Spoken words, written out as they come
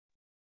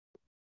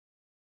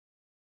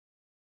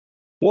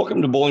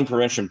Welcome to Bullying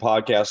Prevention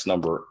Podcast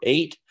number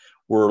 8.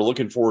 We're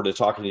looking forward to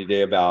talking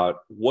today about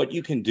what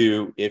you can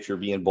do if you're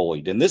being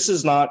bullied. And this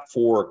is not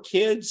for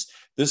kids.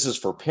 This is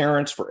for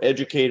parents, for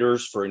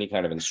educators, for any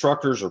kind of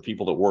instructors or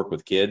people that work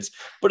with kids.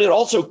 But it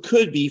also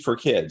could be for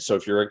kids. So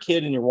if you're a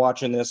kid and you're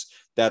watching this,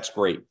 that's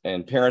great.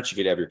 And parents, you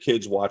could have your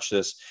kids watch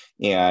this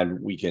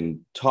and we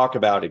can talk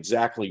about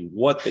exactly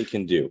what they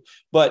can do.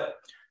 But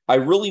I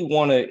really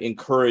want to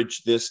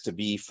encourage this to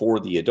be for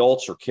the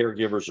adults or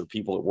caregivers or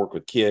people that work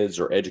with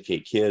kids or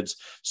educate kids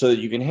so that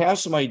you can have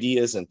some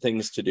ideas and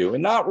things to do,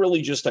 and not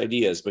really just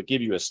ideas, but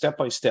give you a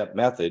step-by-step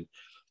method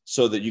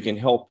so that you can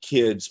help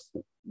kids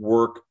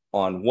work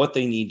on what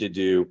they need to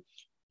do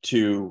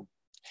to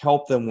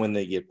help them when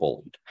they get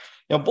bullied.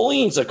 Now,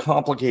 bullying is a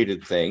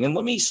complicated thing. And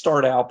let me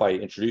start out by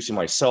introducing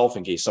myself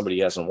in case somebody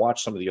hasn't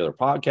watched some of the other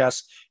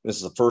podcasts. This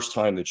is the first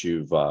time that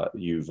you've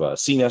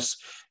seen us.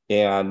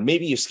 And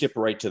maybe you skip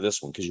right to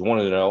this one because you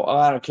wanted to know,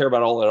 I don't care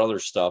about all that other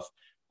stuff.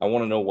 I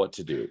want to know what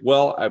to do.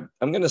 Well,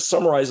 I'm going to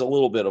summarize a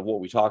little bit of what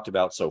we talked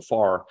about so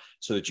far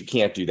so that you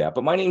can't do that.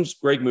 But my name's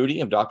Greg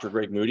Moody. I'm Dr.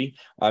 Greg Moody.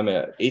 I'm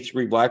an 8th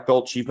degree black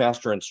belt, chief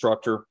master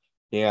instructor,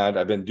 and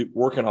I've been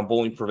working on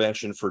bullying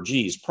prevention for,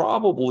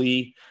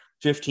 probably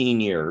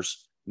 15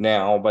 years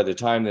now. By the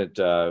time that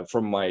I've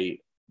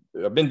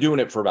been doing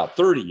it for about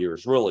 30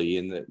 years, really,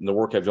 in the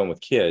work I've done with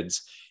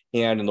kids.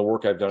 And in the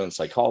work I've done in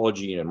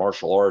psychology and in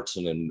martial arts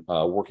and in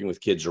working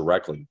with kids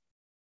directly.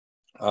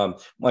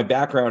 My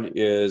background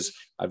is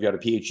I've got a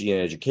PhD in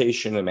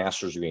education, a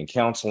master's degree in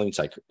counseling,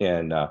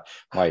 and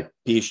my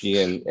PhD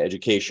in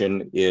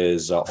education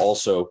is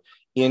also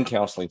in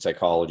counseling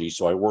psychology.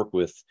 So I work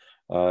with,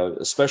 a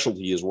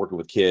specialty is working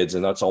with kids,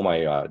 and that's all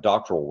my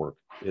doctoral work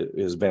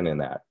has been in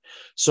that.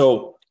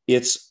 So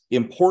it's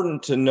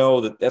important to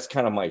know that that's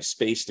kind of my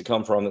space to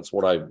come from. That's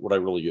what I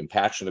really am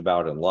passionate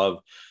about and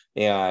love.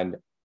 And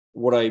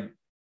what I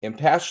am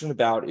passionate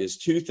about is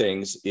two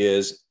things: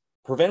 is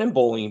preventing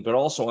bullying, but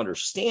also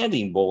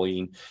understanding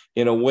bullying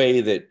in a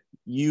way that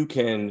you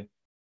can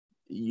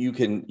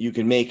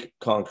make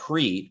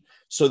concrete,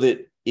 so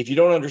that if you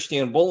don't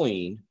understand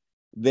bullying,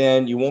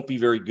 then you won't be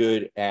very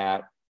good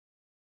at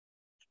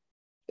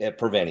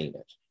preventing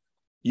it.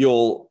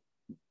 You'll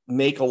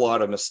make a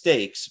lot of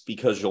mistakes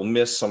because you'll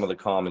miss some of the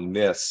common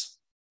myths.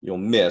 You'll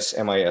miss,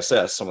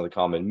 M-I-S-S, some of the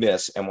common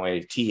myths,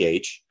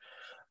 M-I-T-H,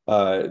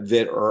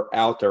 that are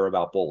out there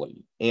about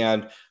bullying.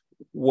 And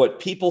what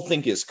people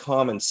think is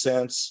common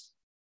sense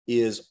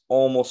is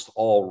almost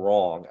all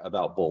wrong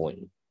about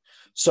bullying.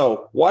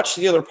 So watch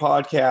the other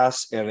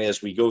podcasts, and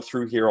as we go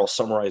through here, I'll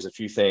summarize a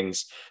few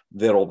things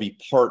that'll be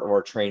part of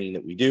our training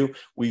that we do.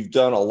 We've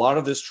done a lot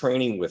of this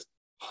training with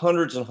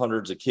hundreds and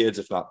hundreds of kids,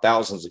 if not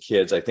thousands of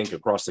kids, I think,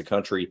 across the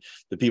country.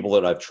 The people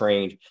that I've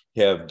trained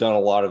have done a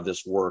lot of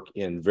this work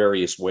in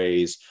various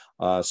ways.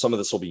 Some of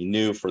this will be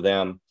new for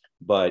them,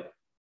 but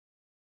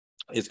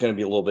it's going to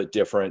be a little bit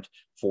different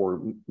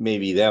for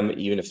maybe them,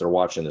 even if they're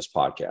watching this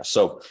podcast.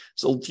 So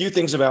a few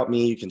things about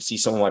me. You can see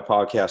some of my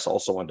podcasts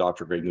also on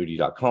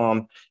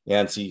drgregmoody.com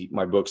and see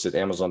my books at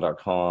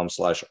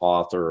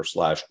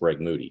amazon.com/author/Greg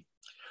Moody.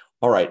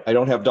 All right. I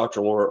don't have Dr.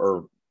 Laura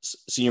or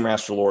Senior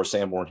Master Laura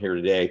Sanborn here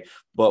today,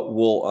 but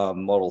we'll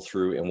muddle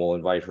through and we'll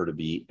invite her to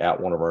be at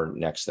one of our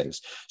next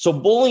things. So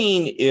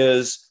bullying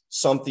is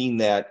something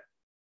that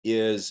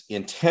is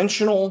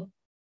intentional.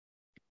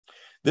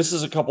 This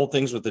is a couple of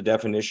things with the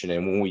definition.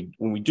 And when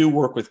we do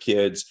work with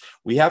kids,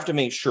 we have to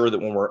make sure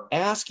that when we're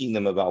asking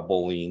them about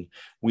bullying,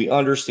 we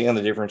understand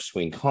the difference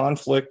between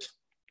conflict,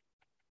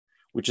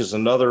 which is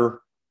another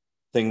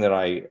thing that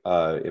I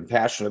am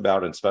passionate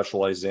about and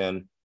specialize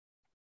in.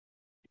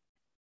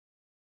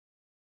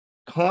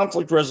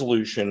 Conflict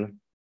resolution,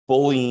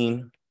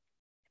 bullying,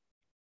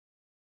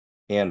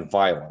 and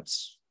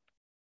violence.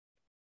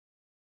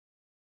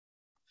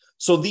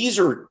 So these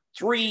are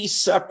three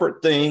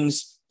separate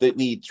things that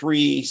need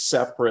three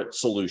separate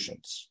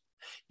solutions.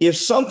 If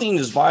something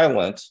is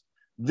violent,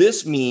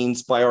 this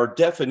means, by our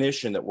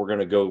definition that we're going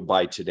to go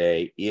by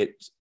today,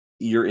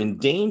 you're in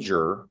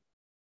danger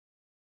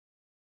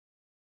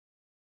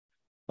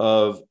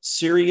of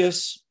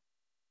serious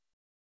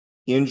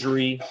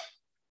injury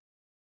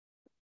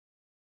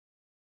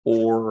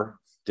or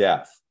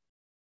death.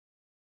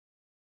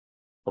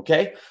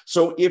 Okay?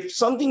 So if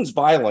something's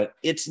violent,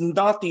 it's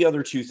not the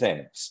other two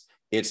things.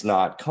 It's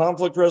not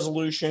conflict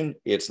resolution.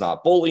 It's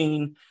not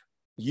bullying.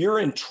 You're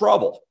in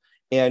trouble.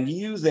 And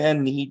you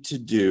then need to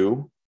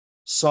do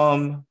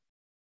some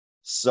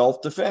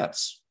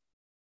self-defense.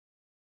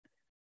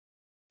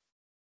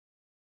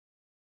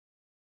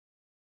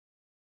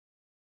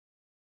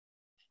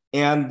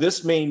 And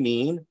this may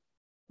mean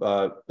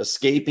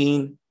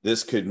escaping.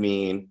 This could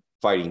mean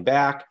fighting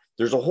back.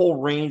 There's a whole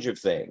range of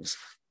things.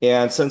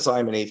 And since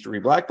I'm an 8th degree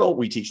black belt,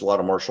 we teach a lot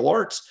of martial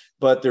arts,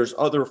 but there's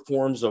other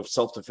forms of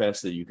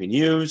self-defense that you can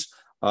use.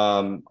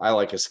 I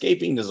like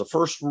escaping as a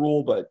first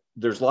rule, but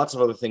there's lots of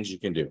other things you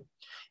can do.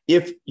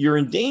 If you're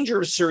in danger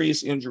of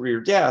serious injury or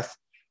death,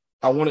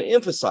 I want to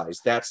emphasize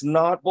that's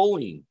not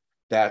bullying.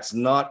 That's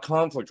not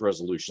conflict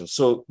resolution.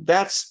 So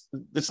that's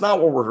not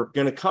what we're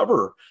going to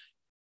cover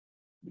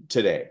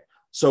today.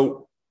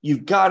 So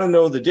you've got to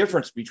know the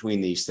difference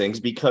between these things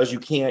because you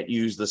can't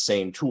use the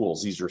same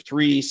tools. These are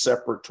three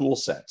separate tool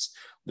sets.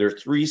 There are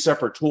three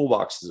separate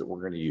toolboxes that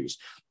we're going to use.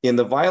 In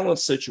the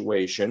violence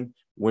situation,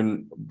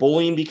 when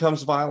bullying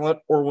becomes violent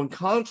or when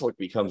conflict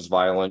becomes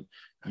violent,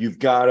 you've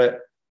got to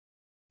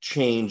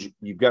change,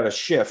 you've got to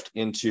shift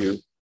into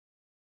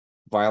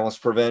violence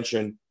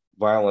prevention,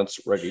 violence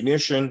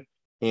recognition,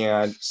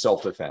 and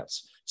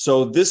self-defense.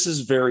 So this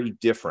is very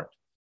different,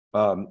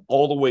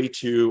 all the way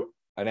to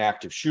an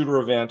active shooter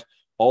event,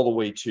 all the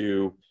way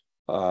to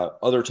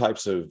other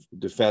types of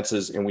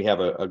defenses. And we have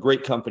a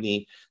great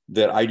company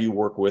that I do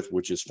work with,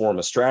 which is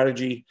Forma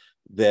Strategy,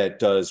 that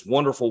does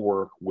wonderful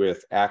work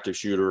with active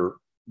shooter,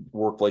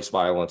 workplace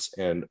violence,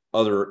 and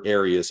other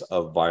areas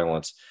of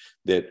violence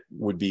that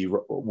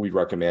we'd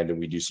recommend, and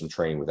we do some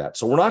training with that.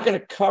 So we're not going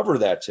to cover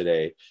that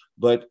today,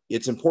 but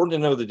it's important to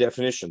know the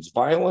definitions.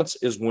 Violence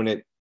is when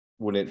it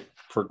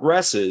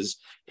progresses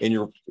and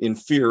you're in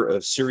fear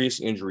of serious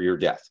injury or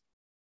death.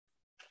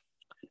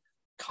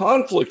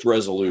 Conflict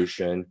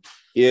resolution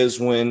is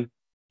when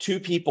two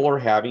people are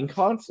having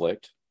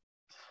conflict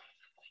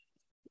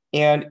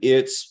and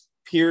it's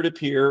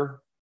peer-to-peer,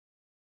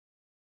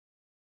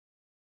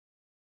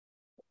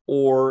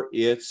 or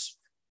it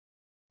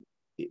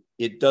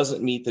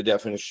doesn't meet the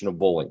definition of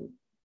bullying.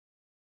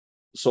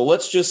 So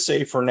let's just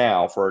say for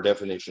now, for our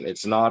definition,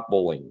 it's not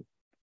bullying.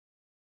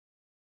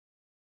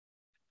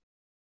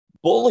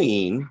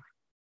 Bullying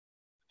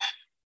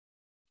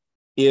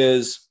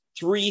is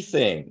three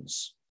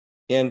things,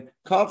 and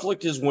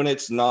conflict is when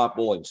it's not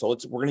bullying. So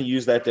we're going to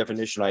use that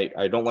definition.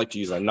 I don't like to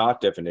use a not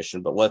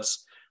definition, but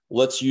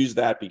let's use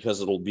that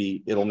because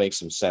it'll make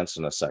some sense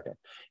in a second.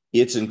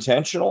 It's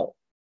intentional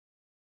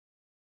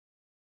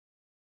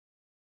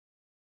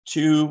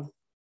to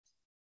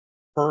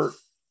hurt.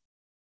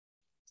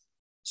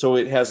 So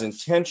it has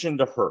intention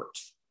to hurt.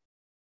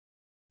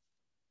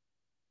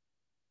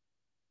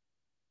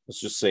 Let's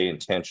just say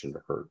intention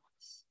to hurt.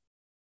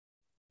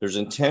 There's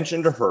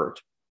intention to hurt.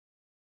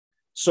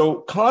 So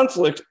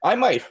conflict, I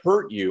might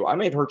hurt you. I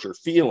might hurt your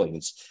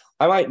feelings.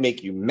 I might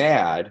make you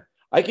mad.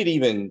 I could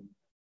even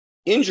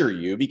injure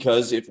you,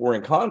 because if we're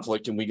in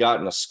conflict and we got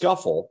in a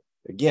scuffle,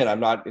 again, I'm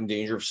not in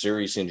danger of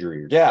serious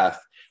injury or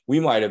death. We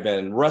might have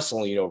been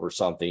wrestling over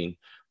something,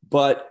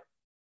 but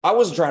I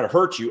wasn't trying to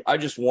hurt you. I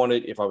just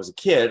wanted, if I was a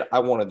kid, I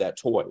wanted that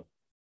toy.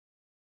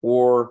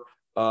 Or,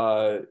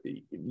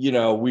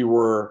 we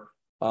were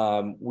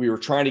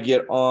trying to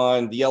get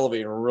on the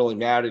elevator and really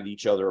mad at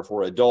each other if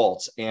we're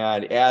adults.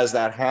 And as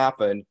that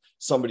happened,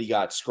 somebody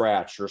got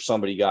scratched or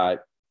somebody got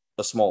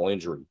a small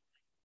injury.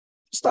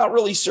 It's not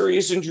really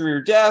serious injury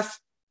or death.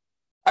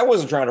 I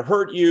wasn't trying to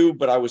hurt you,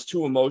 but I was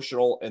too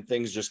emotional and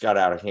things just got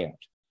out of hand.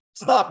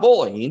 It's not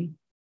bullying.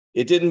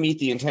 It didn't meet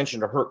the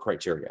intention to hurt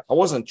criteria. I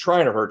wasn't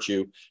trying to hurt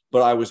you, but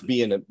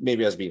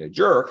maybe I was being a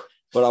jerk,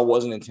 but I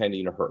wasn't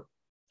intending to hurt.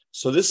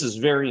 So this is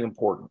very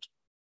important.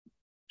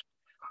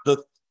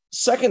 The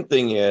second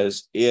thing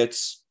is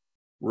it's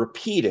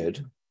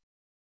repeated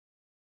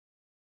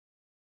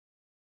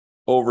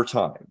over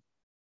time.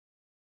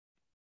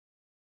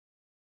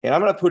 And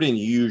I'm going to put in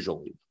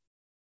usually,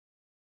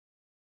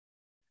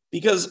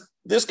 because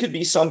this could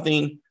be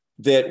something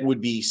that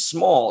would be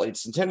small.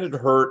 It's intended to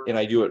hurt, and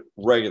I do it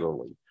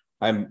regularly.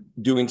 I'm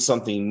doing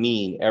something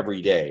mean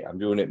every day. I'm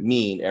doing it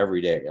mean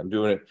every day. I'm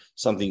doing it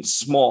something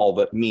small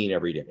but mean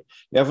every day.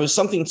 Now, if it was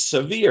something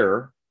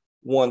severe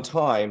one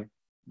time,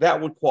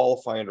 that would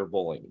qualify under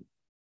bullying.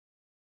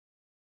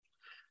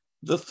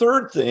 The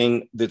third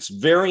thing that's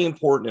very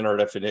important in our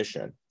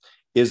definition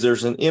is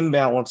there's an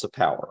imbalance of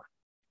power.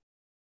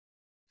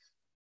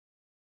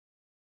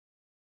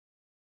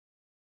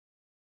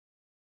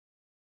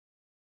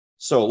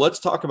 So let's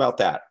talk about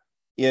that.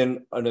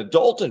 In an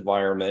adult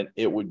environment,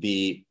 it would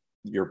be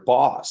your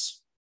boss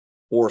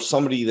or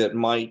somebody that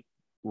might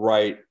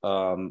write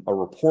a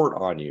report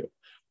on you,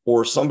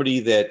 or somebody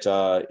that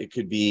it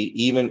could be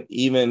even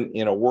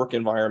in a work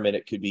environment.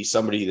 It could be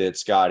somebody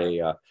that's got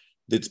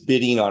that's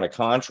bidding on a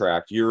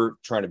contract. You're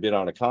trying to bid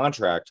on a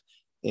contract,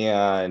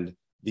 and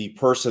the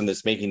person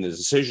that's making the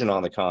decision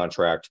on the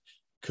contract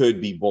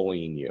could be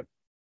bullying you.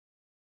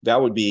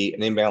 That would be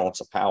an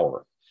imbalance of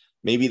power.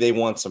 Maybe they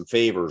want some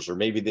favors, or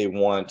maybe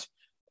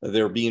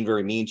they're being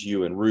very mean to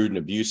you and rude and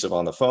abusive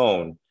on the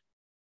phone.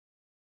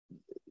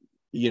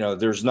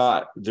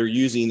 They're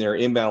using their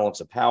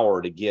imbalance of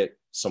power to get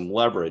some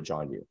leverage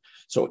on you.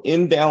 So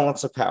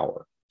imbalance of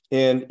power.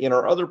 And in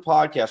our other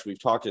podcasts,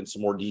 we've talked in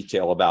some more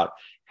detail about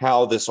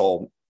how this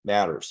all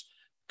matters.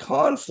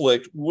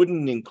 Conflict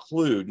wouldn't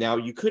include, now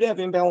you could have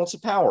imbalance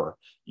of power.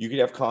 You could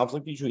have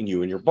conflict between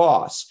you and your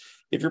boss.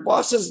 If your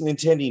boss isn't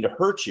intending to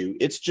hurt you,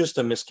 it's just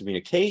a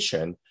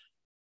miscommunication.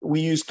 We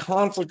use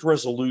conflict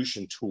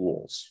resolution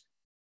tools.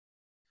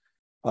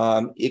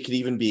 It could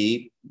even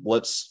be,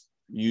 let's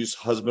use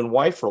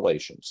husband-wife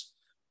relations.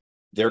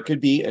 There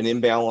could be an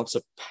imbalance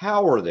of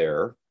power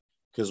there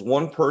because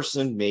one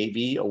person may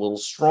be a little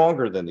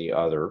stronger than the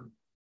other.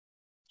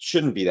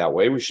 Shouldn't be that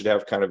way. We should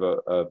have kind of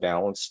a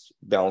balanced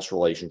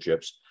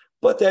relationships.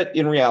 but that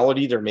in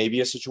reality, there may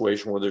be a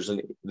situation where there's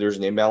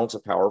an imbalance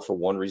of power for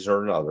one reason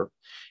or another.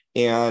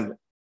 And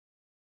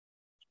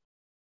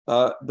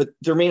but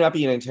there may not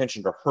be an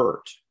intention to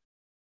hurt.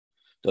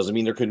 Doesn't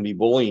mean there couldn't be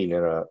bullying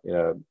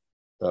in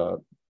a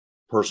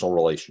personal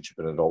relationship,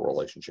 an adult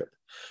relationship.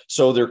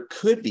 So there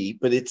could be,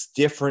 but it's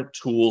different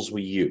tools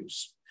we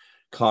use.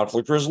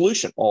 Conflict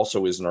resolution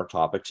also isn't our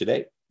topic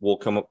today. We'll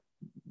come up.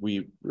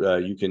 You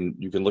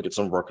can look at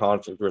some of our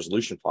conflict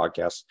resolution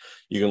podcasts.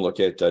 You can look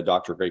at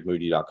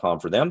drgregmoody.com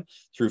for them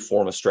through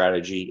Forma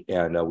Strategy,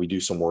 and we do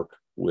some work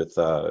with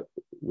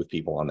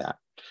people on that.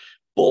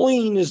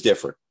 Bullying is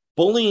different.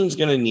 Bullying is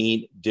going to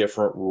need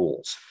different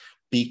rules,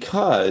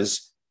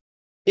 because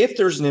if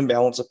there's an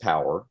imbalance of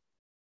power,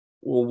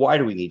 well, why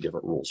do we need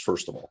different rules?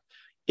 First of all,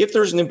 if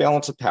there's an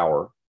imbalance of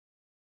power,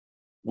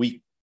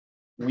 we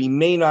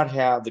may not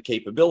have the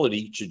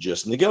capability to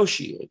just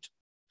negotiate.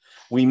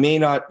 We may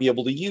not be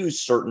able to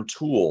use certain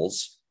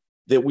tools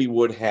that we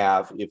would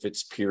have if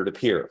it's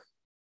peer-to-peer.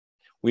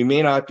 We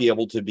may not be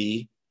able to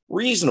be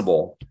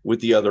reasonable with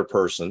the other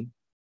person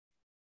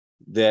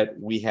that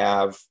we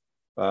have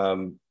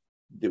a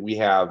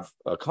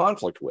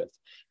conflict with.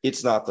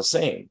 It's not the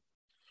same.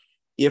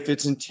 If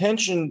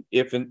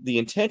the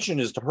intention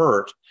is to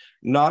hurt,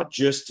 not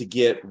just to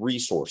get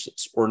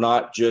resources, or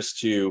not just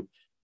to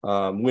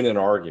win an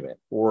argument,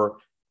 or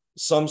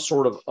some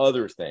sort of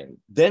other thing,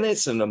 then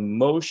it's an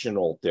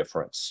emotional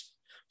difference.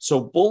 So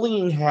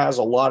bullying has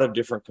a lot of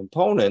different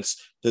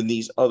components than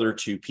these other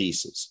two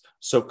pieces.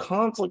 So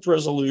conflict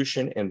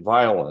resolution and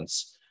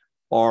violence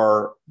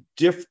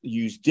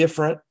use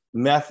different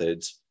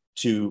methods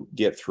to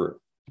get through.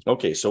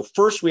 Okay, so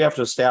first we have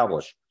to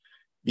establish,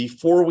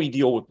 before we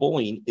deal with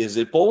bullying, is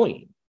it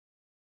bullying?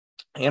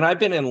 And I've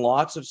been in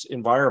lots of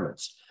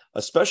environments,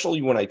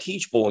 especially when I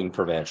teach bullying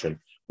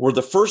prevention, where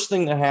the first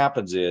thing that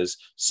happens is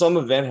some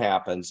event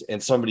happens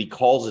and somebody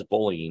calls it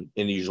bullying,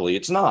 and usually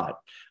it's not.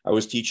 I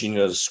was teaching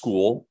at a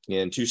school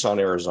in Tucson,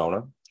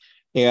 Arizona,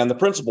 and the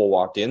principal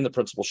walked in. The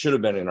principal should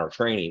have been in our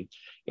training,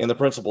 and the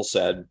principal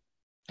said,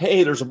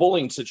 "Hey, there's a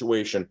bullying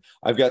situation.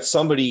 I've got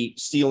somebody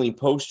stealing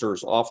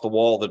posters off the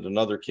wall that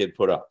another kid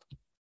put up."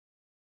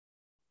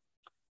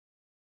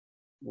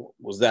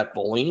 Was that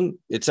bullying?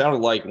 It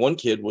sounded like one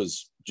kid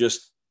was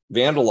just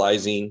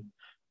vandalizing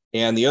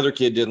and the other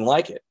kid didn't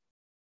like it.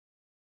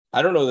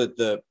 I don't know that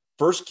the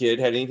first kid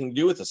had anything to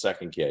do with the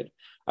second kid.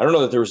 I don't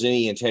know that there was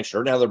any intention,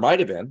 or now there might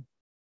have been.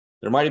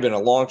 There might have been a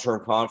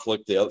long-term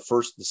conflict, the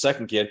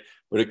second kid,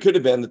 but it could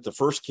have been that the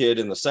first kid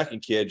and the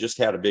second kid just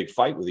had a big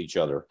fight with each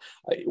other.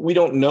 We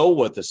don't know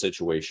what the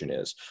situation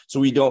is. So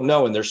we don't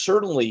know. And there's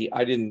certainly,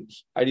 I didn't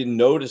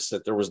notice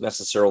that there was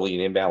necessarily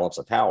an imbalance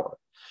of power.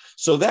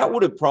 So that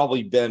would have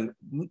probably been,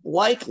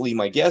 likely,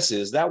 my guess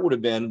is that would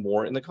have been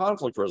more in the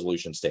conflict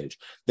resolution stage.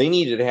 They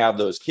needed to have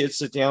those kids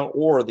sit down,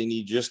 or they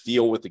need to just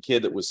deal with the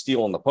kid that was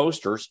stealing the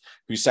posters,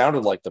 who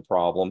sounded like the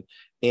problem,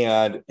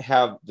 and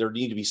there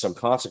need to be some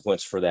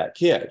consequence for that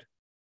kid.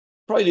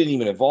 Probably didn't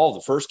even involve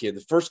the first kid.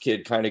 The first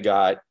kid kind of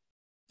got,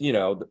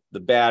 the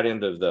bad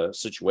end of the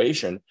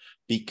situation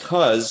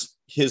because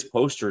his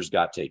posters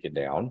got taken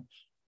down.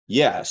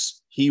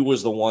 Yes, he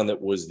was the one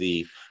that was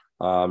the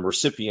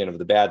recipient of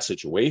the bad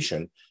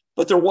situation,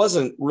 but there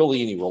wasn't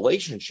really any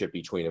relationship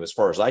between them as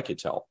far as I could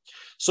tell.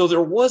 So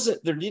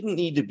there didn't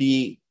need to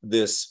be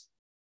the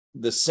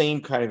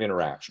same kind of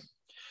interaction.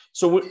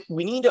 So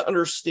we need to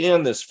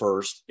understand this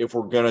first if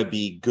we're going to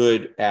be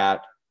good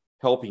at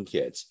helping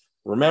kids.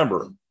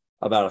 Remember,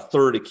 about a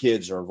third of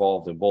kids are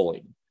involved in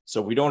bullying. So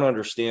if we don't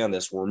understand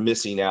this, we're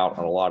missing out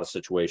on a lot of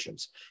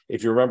situations.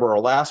 If you remember our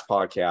last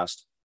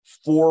podcast,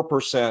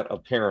 4%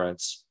 of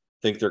parents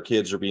think their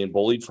kids are being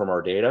bullied from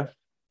our data.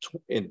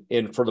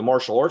 And for the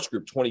martial arts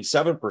group,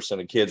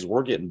 27% of kids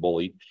were getting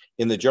bullied.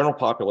 In the general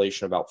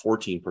population, about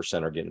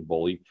 14% are getting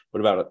bullied,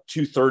 but about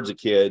 2/3 of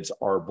kids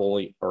are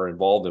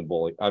involved in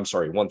bullying. I'm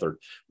sorry, 1/3.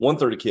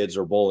 1/3 of kids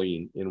are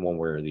bullying in one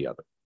way or the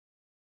other.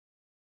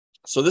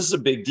 So this is a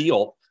big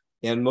deal,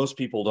 and most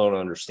people don't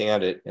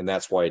understand it, and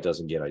that's why it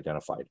doesn't get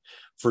identified.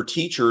 For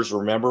teachers,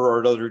 remember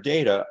our other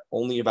data,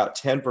 only about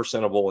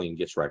 10% of bullying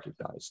gets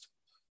recognized.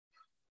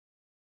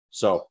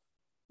 So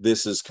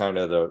this is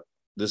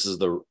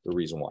the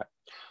reason why.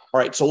 All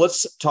right, so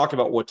let's talk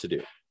about what to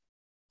do.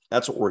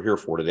 That's what we're here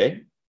for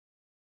today.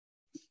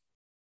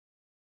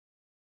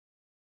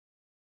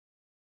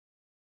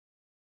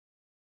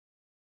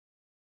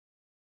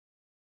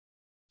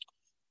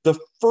 The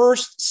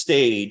first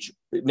stage,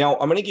 now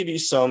I'm going to give you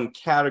some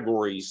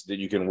categories that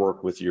you can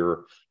work with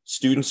your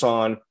students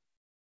on,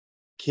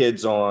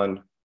 kids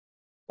on,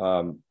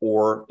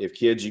 or if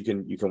kids, you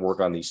can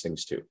work on these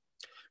things too.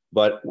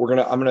 But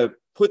I'm going to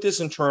put this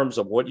in terms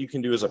of what you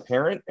can do as a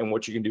parent and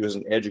what you can do as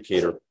an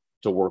educator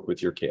to work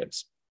with your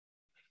kids.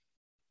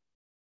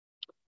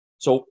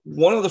 So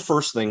one of the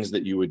first things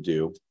that you would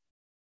do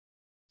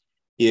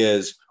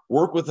is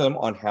work with them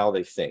on how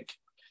they think.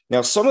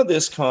 Now, some of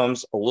this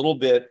comes a little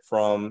bit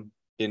from,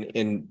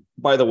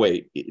 by the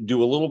way,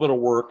 do a little bit of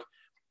work.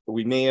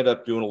 We may end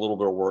up doing a little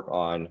bit of work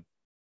on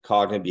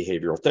cognitive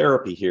behavioral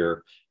therapy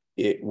here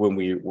when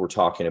we were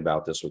talking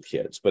about this with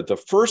kids. But the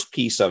first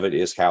piece of it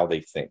is how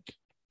they think.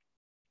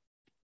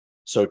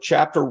 So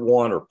chapter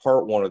 1 or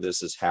part 1 of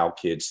this is how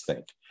kids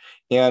think.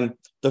 And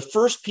the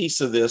first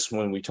piece of this,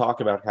 when we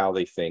talk about how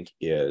they think,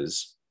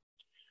 is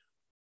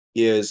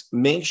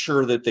make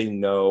sure that they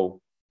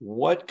know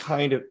what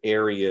kind of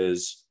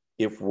areas,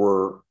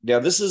 now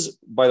this is,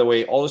 by the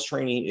way, all this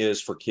training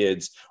is for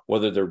kids,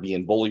 whether they're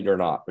being bullied or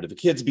not. But if a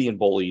kid's being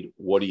bullied,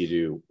 what do you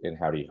do and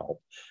how do you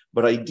help?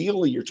 But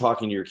ideally, you're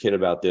talking to your kid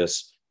about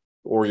this,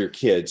 or your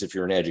kids, if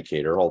you're an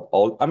educator. I'm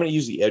going to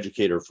use the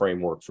educator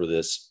framework for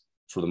this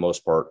for the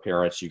most part.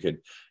 Parents,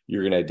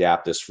 you're going to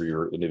adapt this for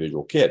your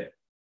individual kid.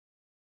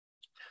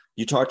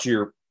 You talk to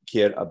your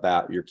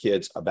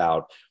kids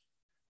about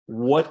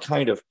what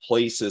kind of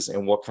places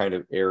and what kind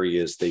of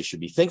areas they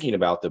should be thinking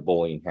about that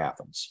bullying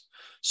happens.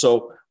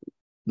 So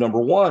number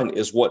 1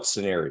 is what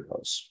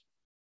scenarios.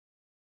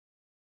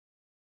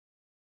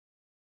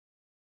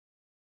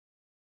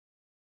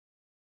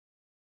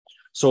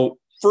 So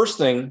first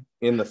thing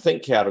in the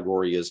think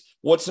category is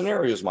what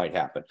scenarios might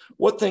happen,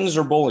 what things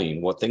are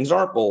bullying, what things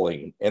aren't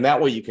bullying. And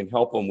that way you can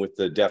help them with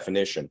the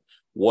definition,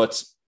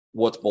 what's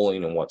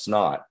bullying and what's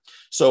not.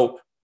 So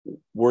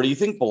where do you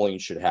think bullying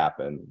should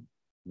happen?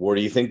 Where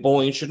do you think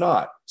bullying should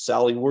not?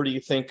 Sally, what do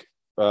you think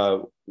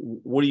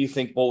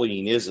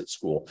bullying is at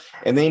school?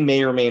 And they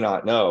may or may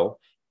not know,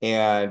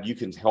 and you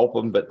can help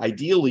them, but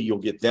ideally you'll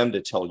get them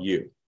to tell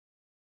you.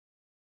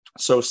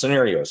 So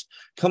scenarios,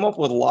 come up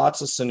with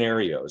lots of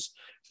scenarios,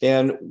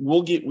 and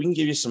we can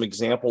give you some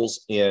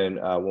examples in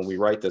when we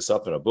write this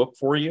up in a book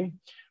for you.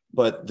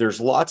 But there's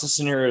lots of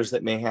scenarios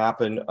that may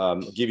happen. I'll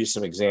give you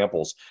some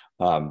examples.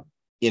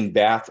 In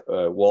Bath,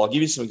 I'll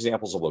give you some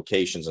examples of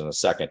locations in a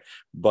second,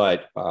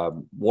 but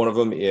one of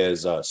them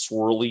is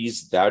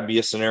swirlies. That would be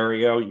a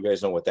scenario. You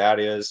guys know what that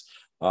is.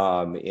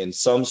 In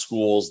some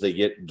schools, they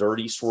get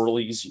dirty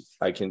swirlies.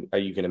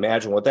 You can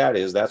imagine what that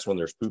is. That's when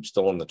there's poop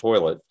still in the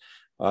toilet.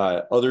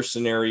 Other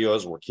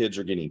scenarios where kids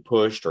are getting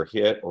pushed or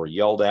hit or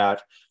yelled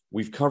at.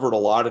 We've covered a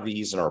lot of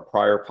these in our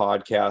prior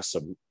podcasts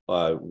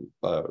of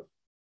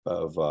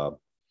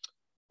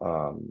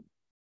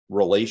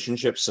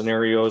relationship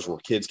scenarios where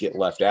kids get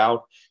left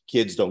out,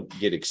 kids don't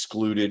get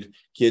excluded,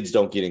 kids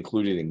don't get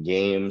included in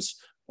games.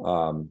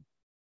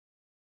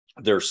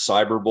 There's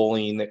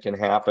cyberbullying that can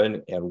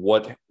happen, and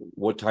what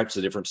types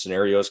of different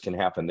scenarios can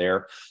happen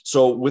there.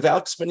 So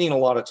without spending a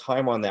lot of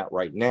time on that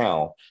right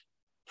now,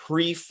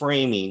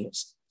 pre-framing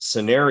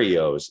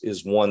scenarios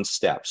is one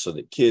step so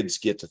that kids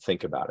get to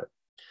think about it.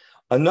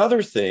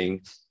 Another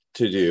thing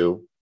to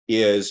do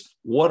is,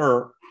 what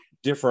are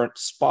different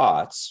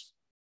spots?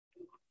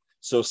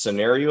 So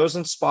scenarios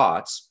and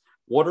spots,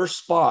 what are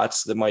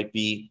spots that might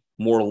be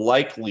more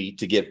likely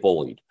to get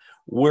bullied?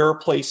 Where are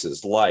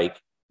places like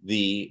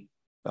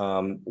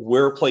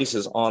where are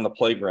places on the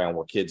playground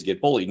where kids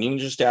get bullied? And you can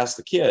just ask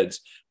the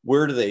kids,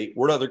 where do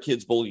other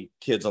kids bully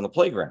kids on the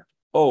playground?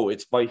 Oh,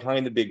 it's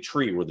behind the big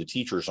tree where the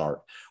teachers aren't,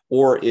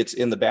 or it's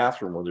in the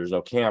bathroom where there's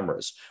no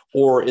cameras,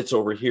 or it's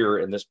over here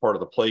in this part of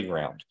the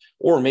playground,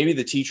 or maybe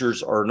the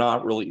teachers are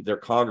not really, they're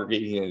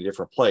congregating in a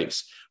different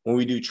place. When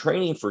we do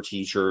training for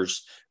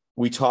teachers,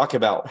 we talk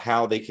about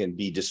how they can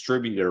be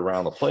distributed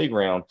around the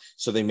playground,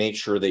 so they make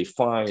sure they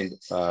find,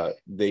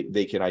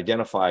 they can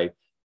identify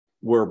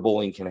where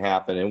bullying can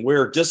happen and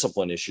where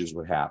discipline issues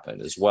would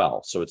happen as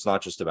well. So it's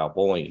not just about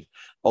bullying.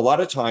 A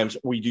lot of times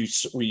we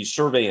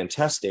survey and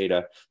test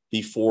data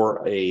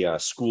before a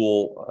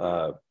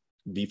school,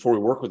 before we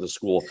work with a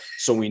school,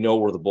 so we know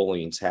where the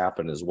bullying's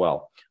happen as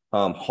well.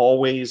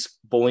 Hallways,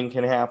 bullying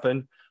can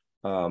happen.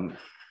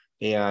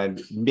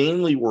 And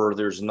mainly where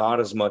there's not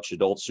as much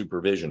adult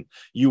supervision.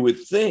 You would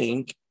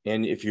think,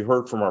 and if you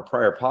heard from our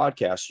prior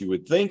podcast, you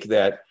would think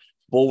that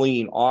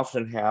bullying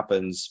often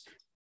happens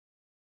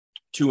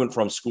to and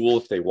from school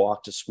if they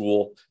walk to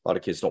school. A lot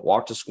of kids don't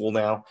walk to school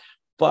now,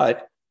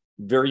 but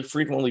very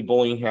frequently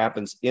bullying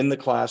happens in the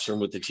classroom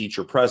with the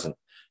teacher present.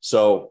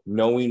 So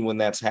knowing when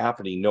that's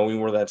happening, knowing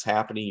where that's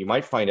happening, you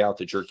might find out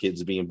that your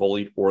kid's being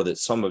bullied, or that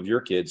some of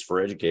your kids, for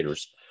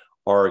educators,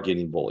 are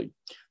getting bullied.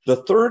 The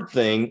third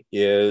thing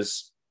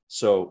is,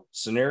 so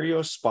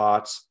scenario,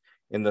 spots,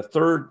 and the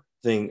third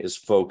thing is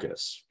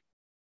focus.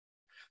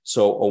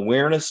 So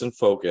awareness and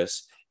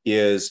focus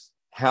is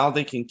how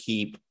they can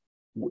keep,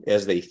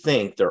 as they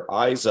think, their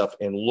eyes up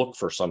and look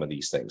for some of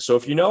these things. So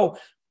if you know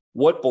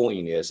what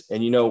bullying is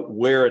and you know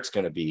where it's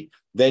going to be,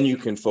 then you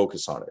can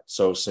focus on it.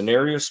 So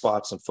scenario,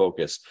 spots, and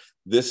focus.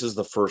 This is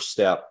the first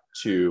step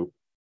to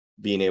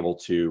being able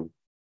to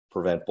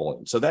prevent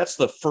bullying. So that's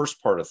the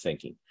first part of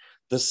thinking.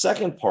 The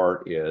second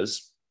part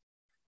is,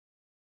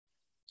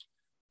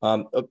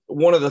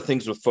 one of the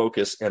things with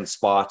focus and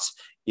spots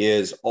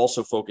is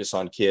also focus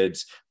on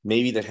kids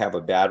maybe that have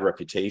a bad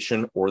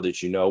reputation, or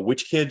that you know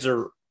which kids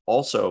are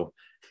also,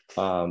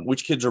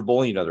 which kids are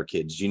bullying other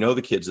kids. You know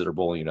the kids that are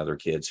bullying other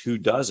kids. Who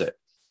does it?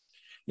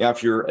 Now,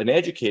 if you're an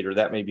educator,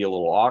 that may be a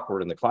little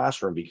awkward in the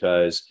classroom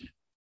because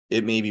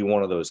it may be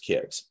one of those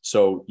kids.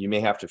 So you may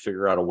have to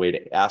figure out a way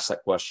to ask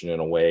that question in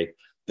a way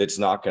that's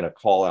not going to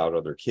call out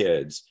other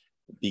kids.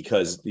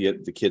 because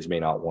the kids may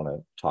not want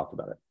to talk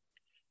about it.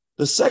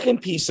 The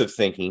second piece of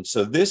thinking,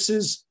 so this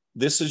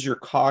is your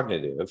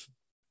cognitive.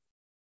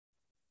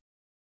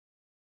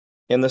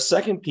 And the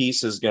second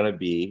piece is going to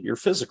be your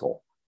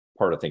physical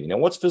part of thinking. Now,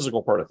 what's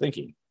physical part of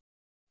thinking?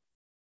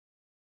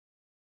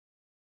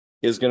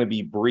 Is going to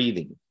be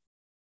breathing.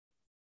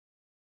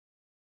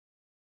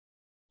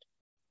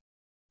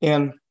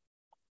 And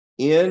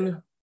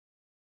in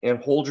and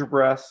hold your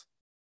breath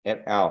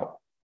and out.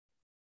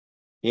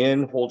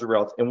 In, hold your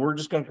breath. And we're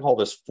just going to call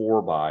this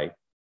 4-by.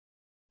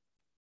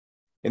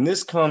 And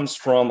this comes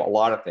from a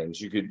lot of things.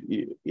 You could,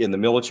 in the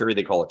military,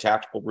 they call it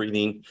tactical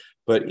breathing,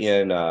 but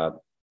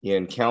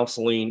in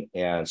counseling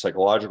and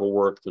psychological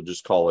work, they'll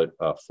just call it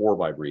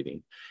 4-by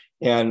breathing.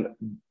 And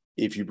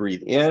if you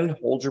breathe in,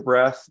 hold your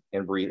breath,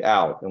 and breathe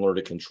out and learn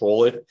to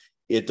control it,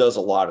 it does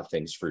a lot of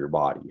things for your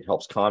body. It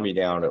helps calm you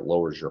down, it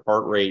lowers your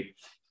heart rate,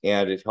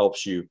 and it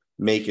helps you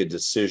make a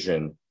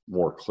decision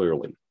more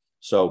clearly.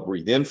 So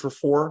breathe in for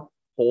 4,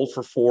 hold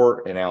for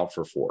 4, and out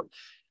for 4.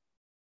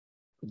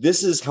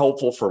 This is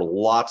helpful for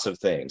lots of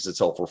things. It's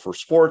helpful for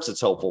sports.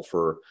 It's helpful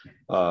for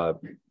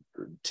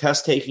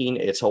test taking.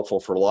 It's helpful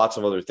for lots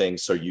of other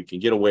things. So you can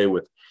get away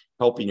with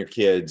helping your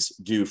kids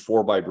do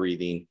 4-by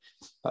breathing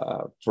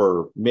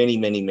for many,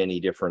 many, many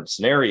different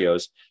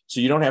scenarios. So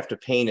you don't have to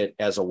paint it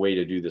as a way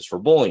to do this for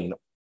bullying.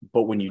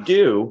 But when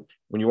you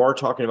are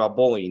talking about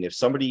bullying, if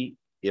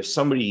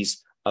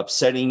somebody's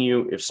upsetting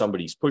you, if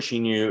somebody's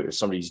pushing you, if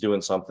somebody's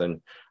doing something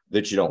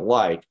that you don't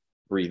like,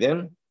 breathe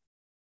in,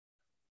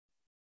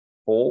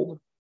 hold,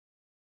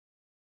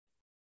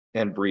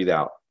 and breathe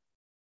out.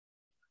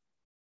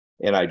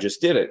 And I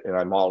just did it, and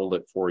I modeled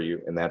it for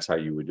you, and that's how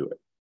you would do it.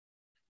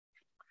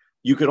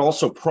 You could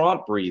also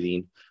prompt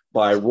breathing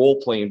by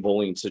role-playing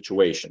bullying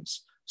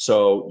situations.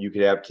 So you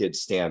could have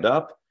kids stand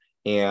up,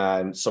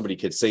 and somebody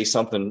could say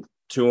something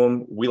to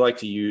them. We like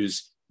to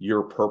use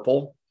 "you're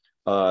purple"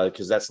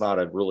 because that's not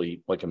a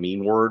really like a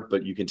mean word,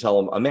 but you can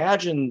tell them,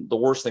 imagine the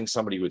worst thing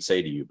somebody would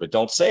say to you, but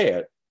don't say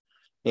it.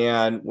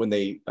 And when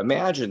they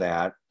imagine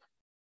that,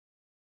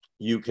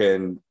 you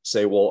can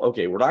say, well,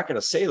 okay, we're not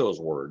going to say those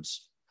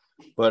words,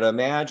 but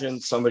imagine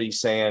somebody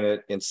saying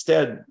it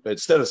instead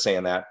of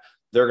saying that,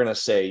 they're going to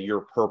say,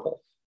 "you're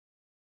purple."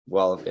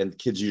 Well, and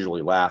kids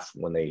usually laugh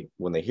when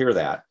they hear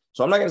that.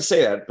 So I'm not going to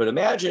say that, but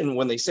imagine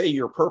when they say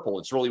 "you're purple,"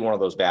 it's really one of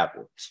those bad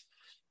words.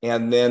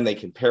 And then they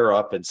can pair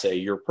up and say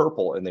 "you're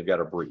purple," and they've got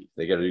to breathe.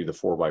 They got to do the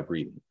 4-by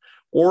breathing.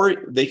 Or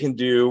they can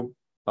do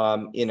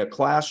in a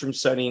classroom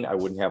setting, I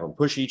wouldn't have them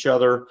push each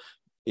other.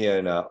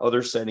 In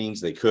other settings,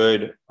 they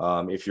could.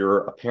 If you're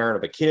a parent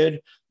of a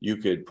kid, you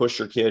could push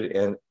your kid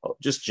and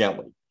just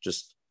gently,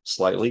 just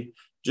slightly,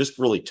 just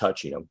really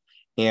touching them,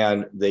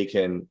 and they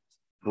can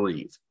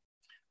breathe.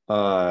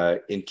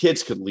 And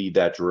kids could lead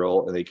that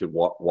drill, and they could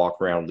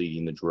walk around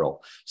leading the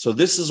drill. So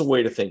this is a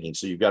way to thinking.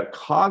 So you've got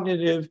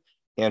cognitive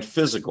and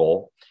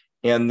physical,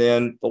 and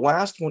then the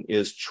last one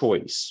is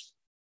choice.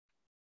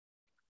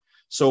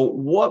 So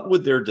what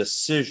would their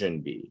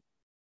decision be?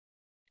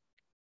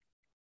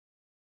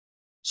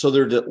 So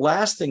the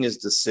last thing is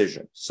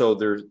decision. So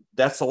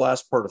that's the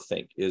last part of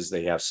think, is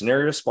they have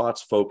scenario,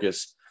 spots,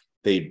 focus,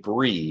 they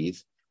breathe.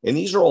 And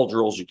these are all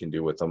drills you can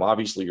do with them.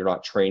 Obviously, you're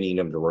not training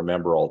them to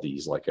remember all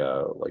these like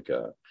a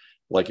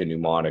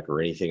mnemonic or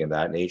anything of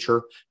that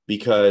nature,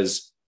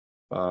 because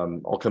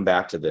I'll come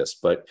back to this,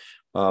 but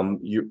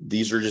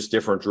these are just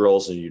different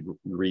drills, and you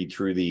read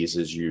through these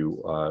as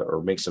you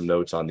or make some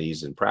notes on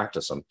these and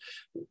practice them.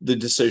 The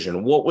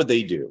decision, what would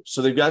they do?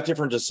 So they've got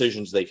different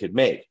decisions they could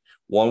make.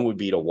 One would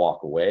be to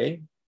walk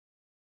away.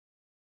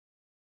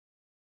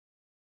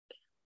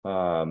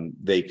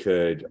 They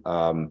could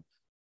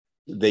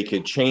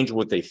change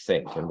what they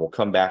think, and we'll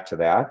come back to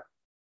that.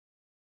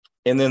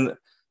 And then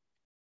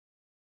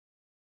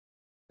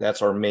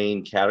that's our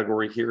main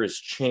category here, is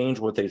change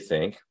what they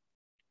think.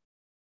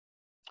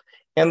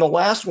 And the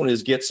last one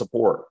is get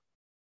support.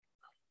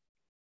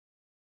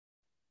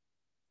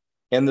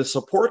 And the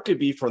support could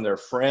be from their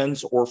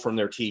friends or from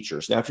their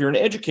teachers. Now, if you're an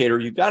educator,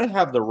 you've got to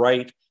have the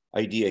right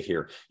idea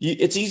here.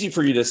 It's easy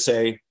for you to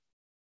say,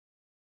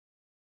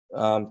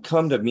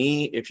 come to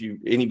me if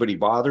anybody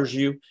bothers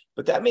you,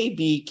 but that may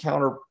be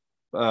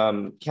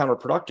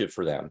counterproductive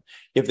for them.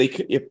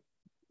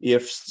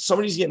 If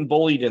somebody's getting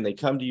bullied and they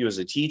come to you as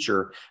a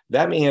teacher,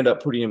 that may end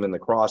up putting them in the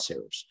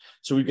crosshairs.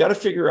 So we've got to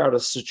figure out a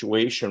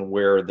situation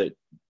where that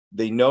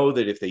they know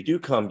that if they do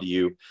come to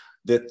you,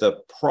 that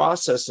the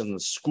process in the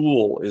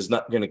school is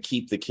not going to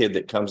keep the kid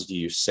that comes to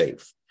you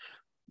safe.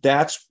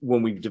 That's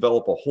when we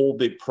develop a whole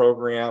big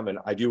program. And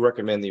I do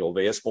recommend the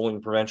Olweus Bullying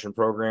Prevention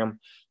Program.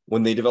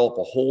 When they develop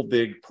a whole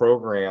big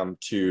program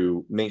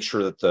to make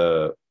sure that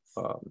the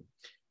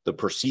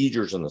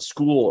procedures in the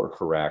school are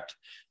correct,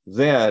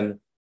 then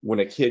when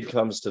a kid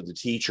comes to the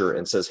teacher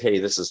and says, "hey,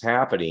 this is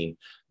happening,"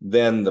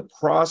 then the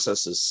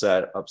process is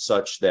set up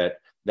such that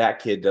that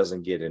kid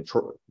doesn't get in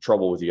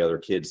trouble with the other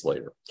kids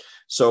later.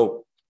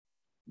 So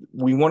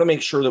we want to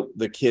make sure that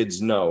the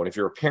kids know. And if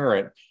you're a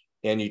parent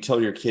and you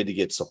tell your kid to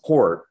get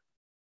support,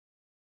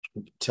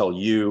 tell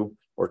you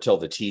or tell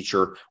the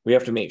teacher. We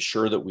have to make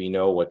sure that we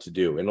know what to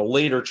do. In a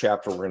later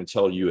chapter, we're going to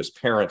tell you as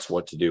parents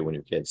what to do when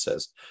your kid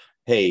says,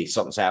 hey,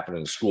 something's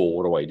happening in school.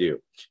 What do I do?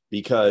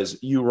 Because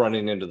you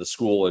running into the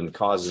school and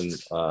causing,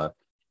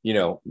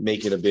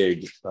 making a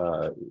big,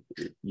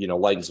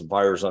 lighting some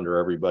fires under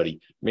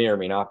everybody may or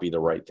may not be the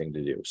right thing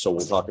to do. So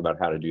we'll talk about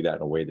how to do that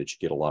in a way that you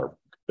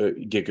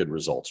get good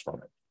results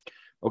from it.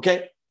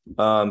 Okay.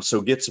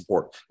 So get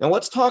support. Now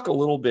let's talk a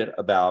little bit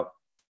about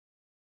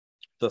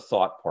the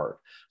thought part.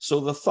 So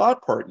the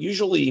thought part,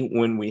 usually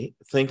when we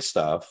think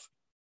stuff,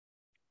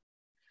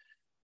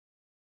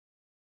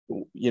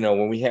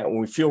 when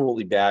we feel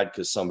really bad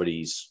because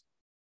somebody's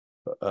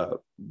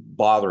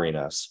bothering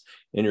us,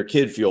 and your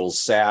kid feels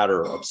sad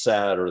or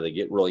upset, or they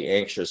get really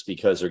anxious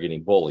because they're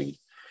getting bullied,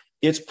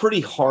 it's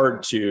pretty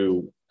hard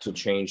to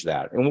change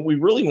that. And what we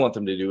really want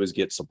them to do is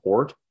get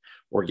support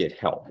or get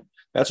help.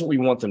 That's what we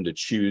want them to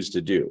choose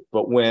to do.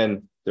 But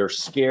when they're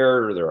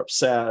scared or they're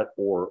upset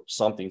or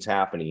something's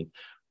happening,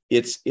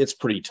 it's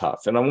pretty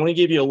tough. And I want to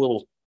give you a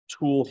little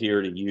tool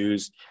here to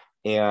use.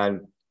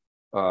 And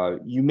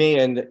you may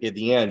at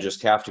the end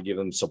just have to give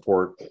them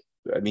support.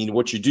 I mean,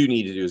 what you do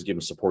need to do is give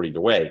them support either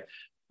way.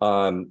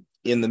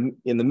 In the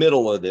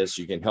middle of this,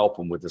 you can help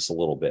them with this a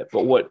little bit.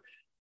 But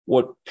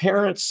what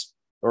parents,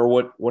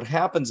 or what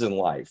happens in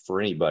life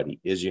for anybody,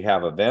 is you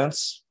have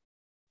events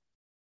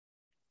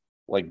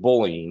like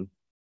bullying,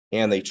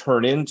 and they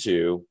turn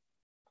into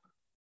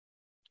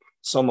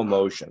some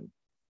emotion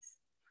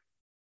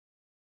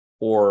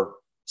or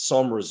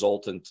some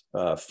resultant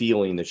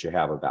feeling that you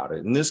have about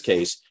it. In this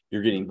case,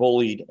 you're getting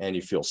bullied and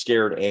you feel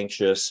scared,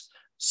 anxious,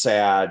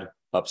 sad,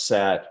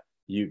 upset,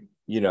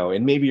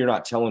 and maybe you're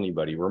not telling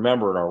anybody.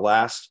 Remember, in our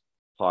last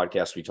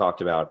podcast, we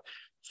talked about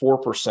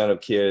 4%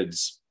 of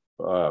kids,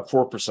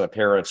 4% of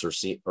parents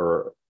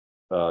are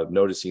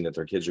noticing that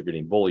their kids are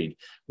getting bullied,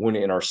 when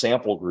in our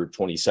sample group,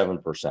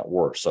 27%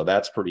 were. So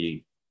that's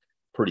pretty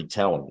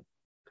telling.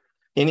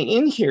 And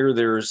in here,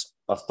 there's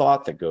a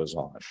thought that goes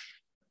on.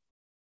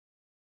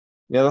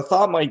 Now, the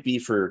thought might be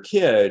for your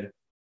kid,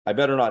 I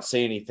better not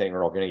say anything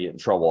or I'm going to get in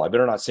trouble. I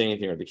better not say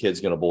anything or the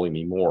kid's going to bully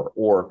me more.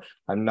 Or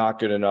I'm not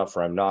good enough,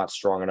 or I'm not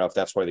strong enough.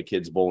 That's why the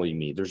kid's bullying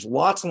me. There's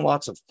lots and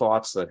lots of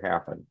thoughts that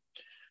happen.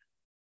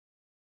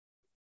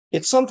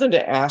 It's something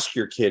to ask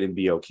your kid and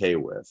be okay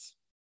with.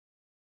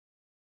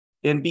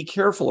 And be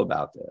careful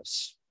about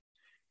this.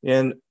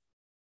 And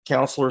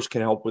counselors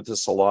can help with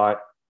this a lot.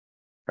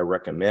 I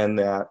recommend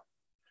that.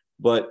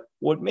 But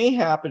what may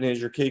happen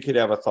is your kid could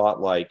have a thought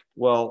like,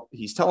 well,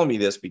 he's telling me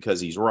this because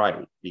he's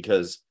right,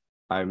 because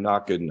I'm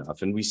not good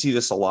enough. And we see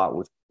this a lot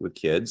with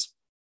kids,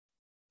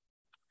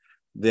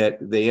 that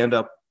they end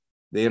up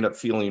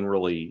feeling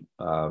really,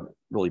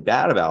 really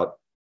bad about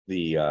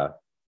the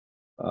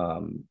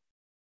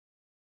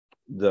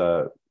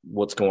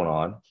what's going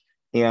on.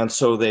 And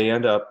so they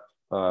end up,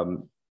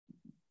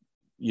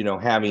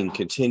 having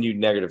continued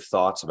negative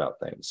thoughts about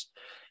things.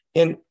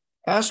 And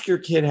ask your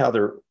kid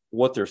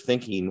what they're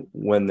thinking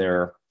when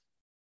they're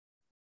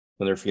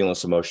feeling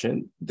this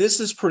emotion. This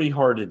is pretty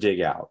hard to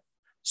dig out.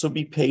 So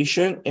be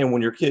patient. And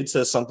when your kid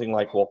says something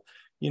like, well,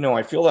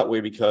 I feel that way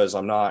because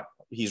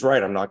he's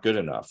right, I'm not good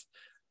enough.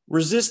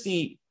 Resist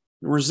the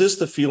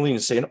feeling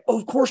of saying, oh,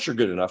 of course you're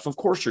good enough. Of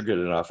course you're good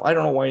enough. I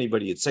don't know why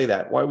anybody would say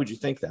that. Why would you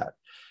think that?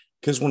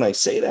 Because when I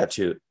say that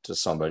to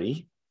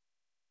somebody,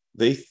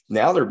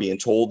 they're being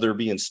told they're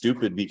being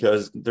stupid,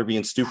 because they're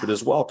being stupid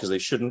as well, because they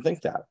shouldn't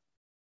think that.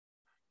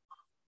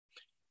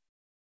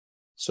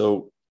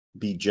 So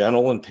be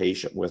gentle and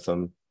patient with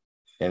them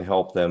and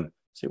help them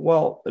say,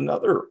 well,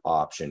 another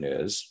option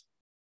is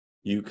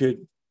you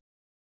could,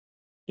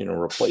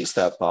 replace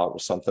that thought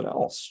with something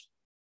else.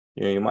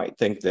 You might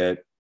think that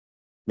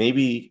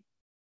maybe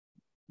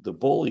the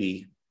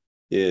bully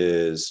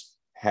is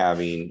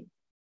having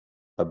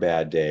a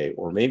bad day,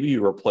 or maybe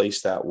you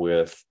replace that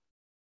with,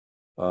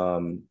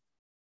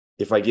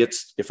 if I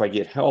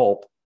get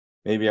help,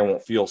 maybe I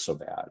won't feel so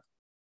bad.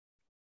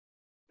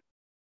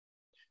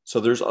 So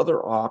there's other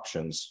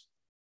options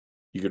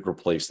you could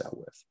replace that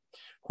with.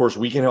 Of course,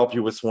 we can help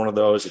you with one of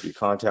those if you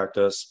contact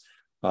us,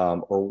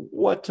 or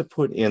what to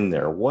put in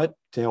there, what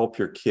to help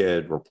your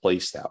kid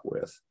replace that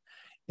with.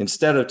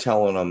 Instead of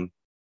telling them,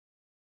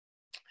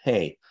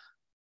 hey,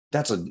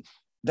 that's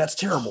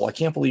terrible. I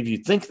can't believe you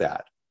think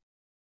that.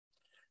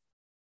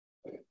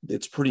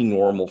 It's pretty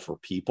normal for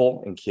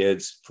people and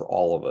kids, for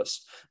all of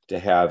us, to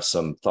have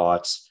some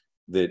thoughts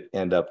that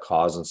end up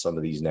causing some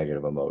of these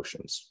negative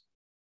emotions.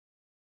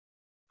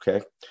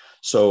 Okay,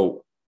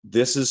 so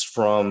this is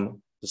a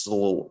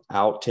little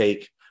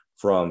outtake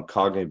from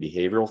cognitive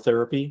behavioral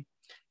therapy.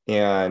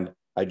 And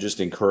I just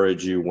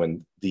encourage you,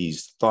 when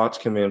these thoughts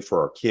come in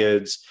for our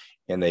kids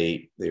and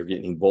they're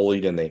getting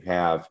bullied and they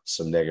have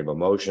some negative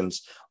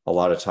emotions, a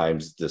lot of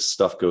times this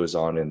stuff goes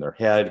on in their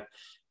head,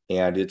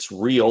 and it's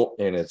real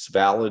and it's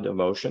valid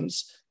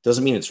emotions.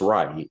 Doesn't mean it's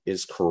right,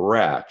 it's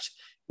correct.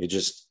 It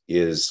just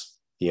is.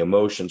 The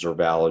emotions are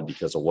valid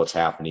because of what's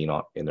happening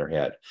in their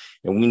head.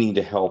 And we need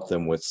to help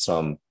them with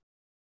some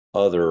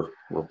other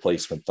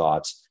replacement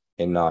thoughts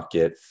and not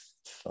get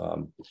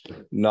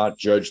not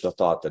judge the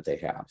thought that they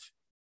have.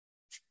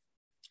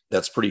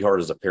 That's pretty hard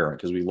as a parent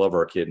because we love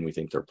our kid and we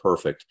think they're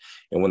perfect.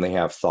 And when they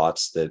have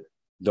thoughts that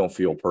don't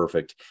feel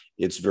perfect,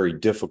 it's very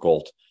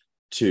difficult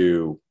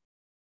to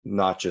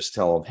not just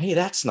tell them, hey,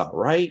 that's not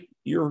right.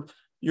 You're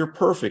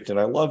perfect and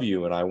I love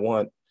you and I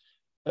want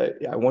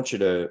you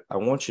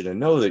to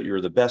know that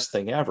you're the best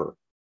thing ever.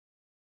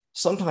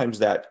 Sometimes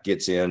that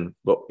gets in,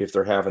 but if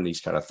they're having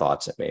these kind of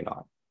thoughts, it may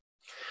not.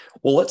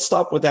 Well, let's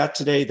stop with that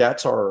today.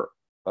 That's our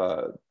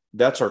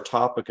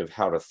topic of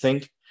how to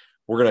think.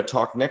 We're going to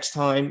talk next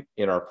time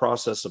in our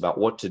process about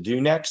what to do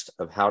next,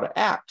 of how to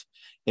act.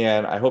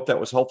 And I hope that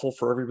was helpful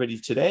for everybody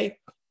today.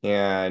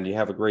 And you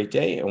have a great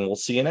day, and we'll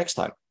see you next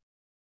time.